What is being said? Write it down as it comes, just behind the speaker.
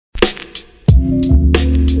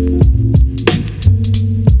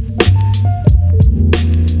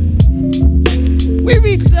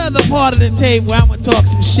part of the tape where I'm gonna talk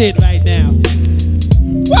some shit right now.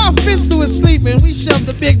 While Finster was sleeping, we shoved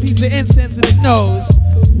a big piece of incense in his nose.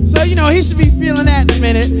 So, you know, he should be feeling that in a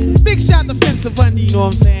minute. Big shout to Finster Bundy, you know what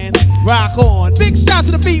I'm saying? Rock on. Big shout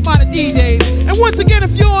to the Beat Monitor DJs. And once again, if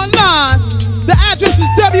you're online, the address is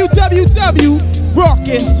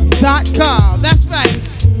www.raucous.com. That's right.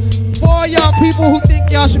 For all y'all people who think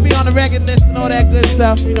y'all should be on the record list and all that good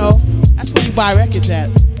stuff, you know, that's where you buy records at.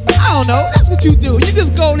 I don't know, that's what you do. You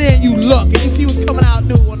just go there and you look and you see what's coming out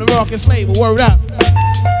new on the Raucous label. Word up.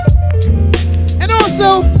 And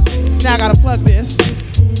also, now I gotta plug this.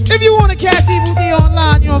 If you want to catch Evil D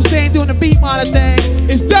online, you know what I'm saying, doing the Beat Monitor thing,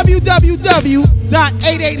 it's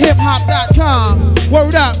www.88hiphop.com.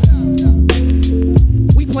 Word up.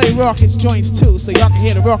 We play Raucous joints too, so y'all can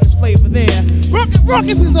hear the Raucous flavor there.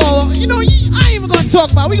 Raucous is all, you know, I ain't even gonna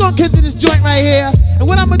talk about it. We gonna get to this joint right here, and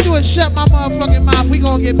what I'm gonna do is shut my motherfucking mouth. We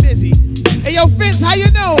gonna get busy. Hey, yo, Vince, how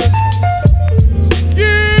you nose?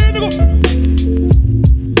 Yeah, nigga.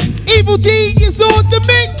 Evil D is on the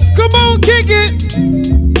mix. Come on, kick it.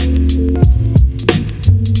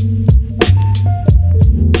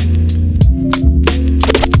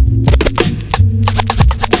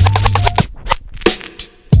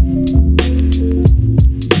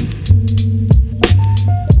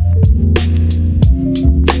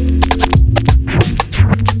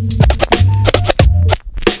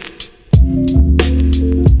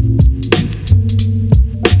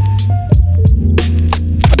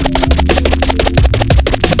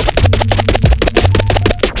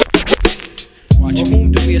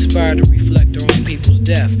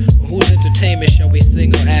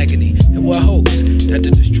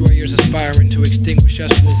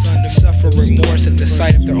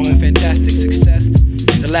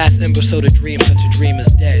 So the dream, such a dream is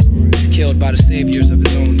dead. He's killed by the saviors of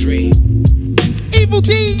his own dream. Evil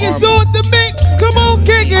D is on the mix. Come on,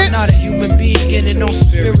 kick it. I'm not a human being getting on some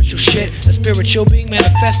spiritual shit. A spiritual being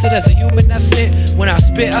manifested as a human, that's it. When I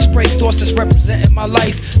spit, I spray thoughts that's representing my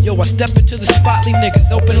life. Yo, I step into the spot, leave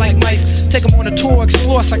niggas open like mice. Take them on a tour,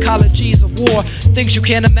 explore psychologies of war. Things you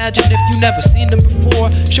can't imagine if you never seen them before.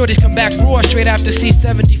 Shorties come back raw straight after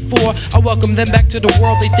C-74. I welcome them back to the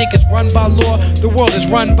world they think is run by law. The world is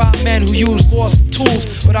run by men who use laws for tools.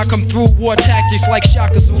 But I come through war tactics like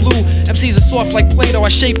Shaka Zulu. MCs are soft like Play-Doh, I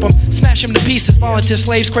shape them, smash them to pieces. Volunteer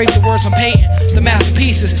slaves crave the words I'm painting, the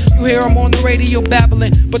masterpieces. You hear them on the radio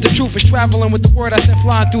babbling, but the truth is traveling with the word I sent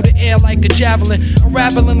flying through the air like a javelin.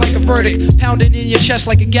 Unraveling like a verdict, pounding in your chest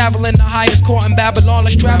like a gavelin. The highest court in Babylon,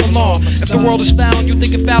 let's travel on. If the world is found, you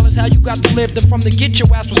think it foul is how you got to live. Then from the get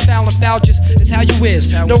your ass was foul and foul just is how you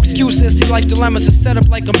is. No excuses, see life's dilemmas is set up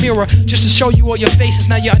like a mirror, just to show you all your faces,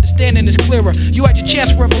 now your understanding is clearer. You had your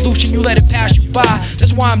chance for revolution, you let it pass you by.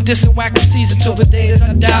 That's why I'm dissing whack MCs until the day that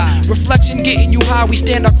I die. Reflection getting you high, we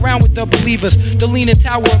stand our ground with the believers. The Leaning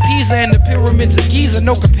Tower of Pisa and the pyramids of Giza,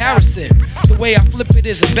 no comparison. The way I flip it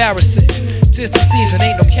is embarrassing. Tis the season,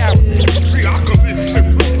 ain't no caroling. See, I come in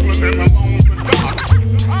Brooklyn and along the dock.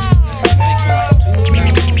 That's the way clock, 2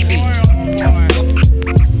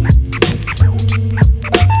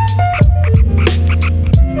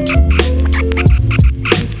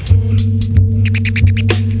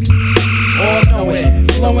 All nowhere,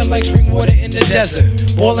 flowing like spring water in the desert.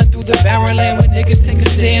 Boiling through the barren land where niggas take a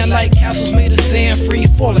stand like castles made of sand, free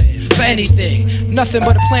falling for anything. Nothing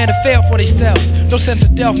but a plan to fail for themselves. No sense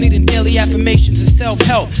of delf, needing daily affirmations and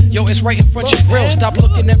self-help. Yo, it's right in front of your grill, stop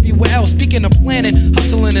looking everywhere else. Speaking of planning,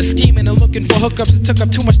 hustling and scheming and looking for hookups. It took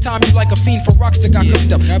up too much time, you like a fiend for rocks that got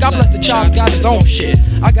cooked up. God bless the child, got his own shit.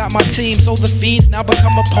 I got my team, so the fiends now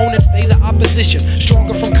become opponents. They the opposition,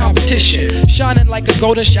 stronger from competition. Shining like a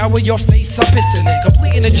golden shower, your face I'm pissing in.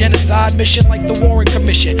 Completing a genocide mission like the Warren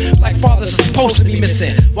Commission. Black fathers are supposed to be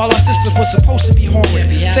missing, while our sisters were supposed to be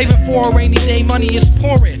whoring. Saving for a rainy day, money is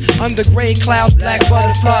pouring. Under gray clouds, black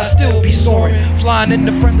butterflies still be soaring. Flying in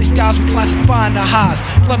the friendly skies, we classifying the highs.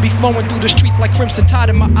 Blood be flowing through the street like crimson tide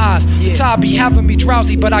in my eyes. The tide be having me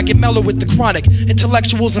drowsy, but I get mellow with the chronic.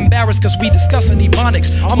 Intellectuals embarrassed cause we discussing ebonics.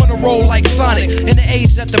 I'm on a roll like Sonic, in the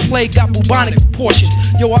age that the plague got bubonic proportions.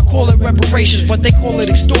 Yo, I call it reparations, but they call it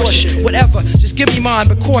extortion. Whatever, just give me mine,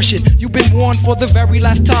 but caution. You've been warned for the very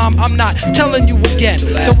last time, I'm not telling you again.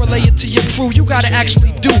 So relay it to your crew, you gotta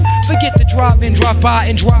actually do. Forget the drive in, drive by,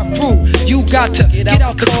 and drive through. You got to get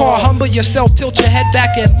out the car, humble yourself, tilt your head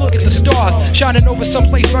back and look at the stars. Shining over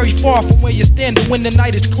someplace very far from where you're standing. When the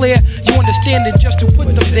night is clear, you understanding just to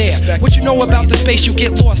put them there. What you know about the space you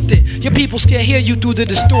get lost in. Your people can't hear you through the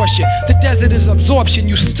distortion. The desert is absorption,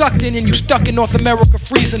 you sucked in and you stuck in North America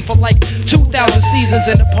freezing for like 2 2,000 seasons,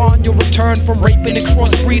 and upon your return from raping and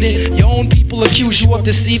crossbreeding, your own people accuse you of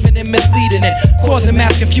deceiving and misleading and causing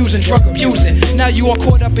mass confusion, drug abusing. Now you are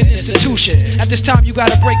caught up in institutions. At this time you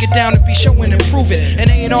gotta break it down and be showing and proving. And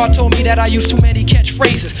A&R told me that I use too many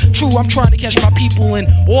catchphrases. True, I'm trying to catch my people in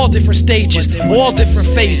all different stages, all different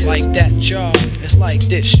phases. Like that, y'all. It's like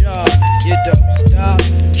this, y'all. You don't stop.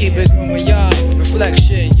 Keep it going, y'all.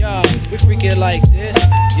 Reflection, y'all. We freak it like this.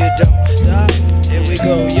 You don't stop. Here we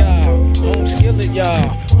go, y'all. Home skillet, y'all.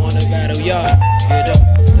 On the battle, y'all. You don't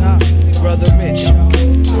stop. Brother Rich, y'all.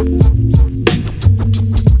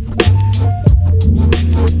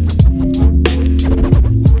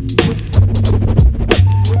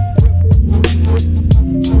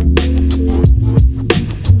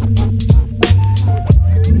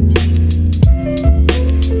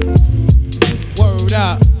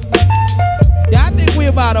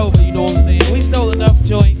 About over, you know what I'm saying? We stole enough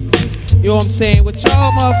joints, you know what I'm saying? What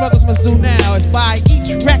y'all motherfuckers must do now is buy each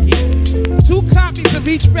record, 2 copies of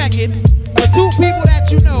each record for 2 people that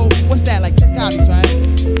you know. What's that, like 10 copies, right?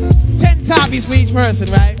 10 copies for each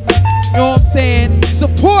person, right? You know what I'm saying?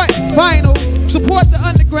 Support vinyl, support the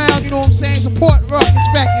underground, you know what I'm saying? Support Ruckus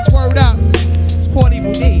Records, word up. Support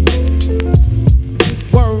Evil D.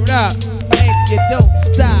 Word up, and you don't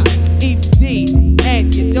stop. Evil D,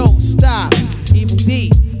 and you don't stop. Evil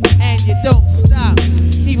D, and you don't stop.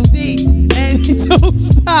 Evil D, and you don't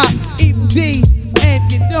stop. Evil D,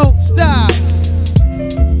 and you don't stop.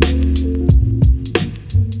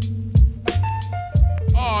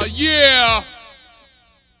 Oh yeah.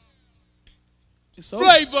 It's over.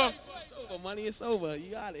 Flavor. It's over, money. It's over.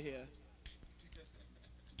 You out of here.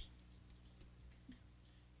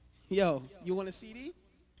 Yo, you want a CD?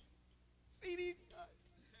 CD?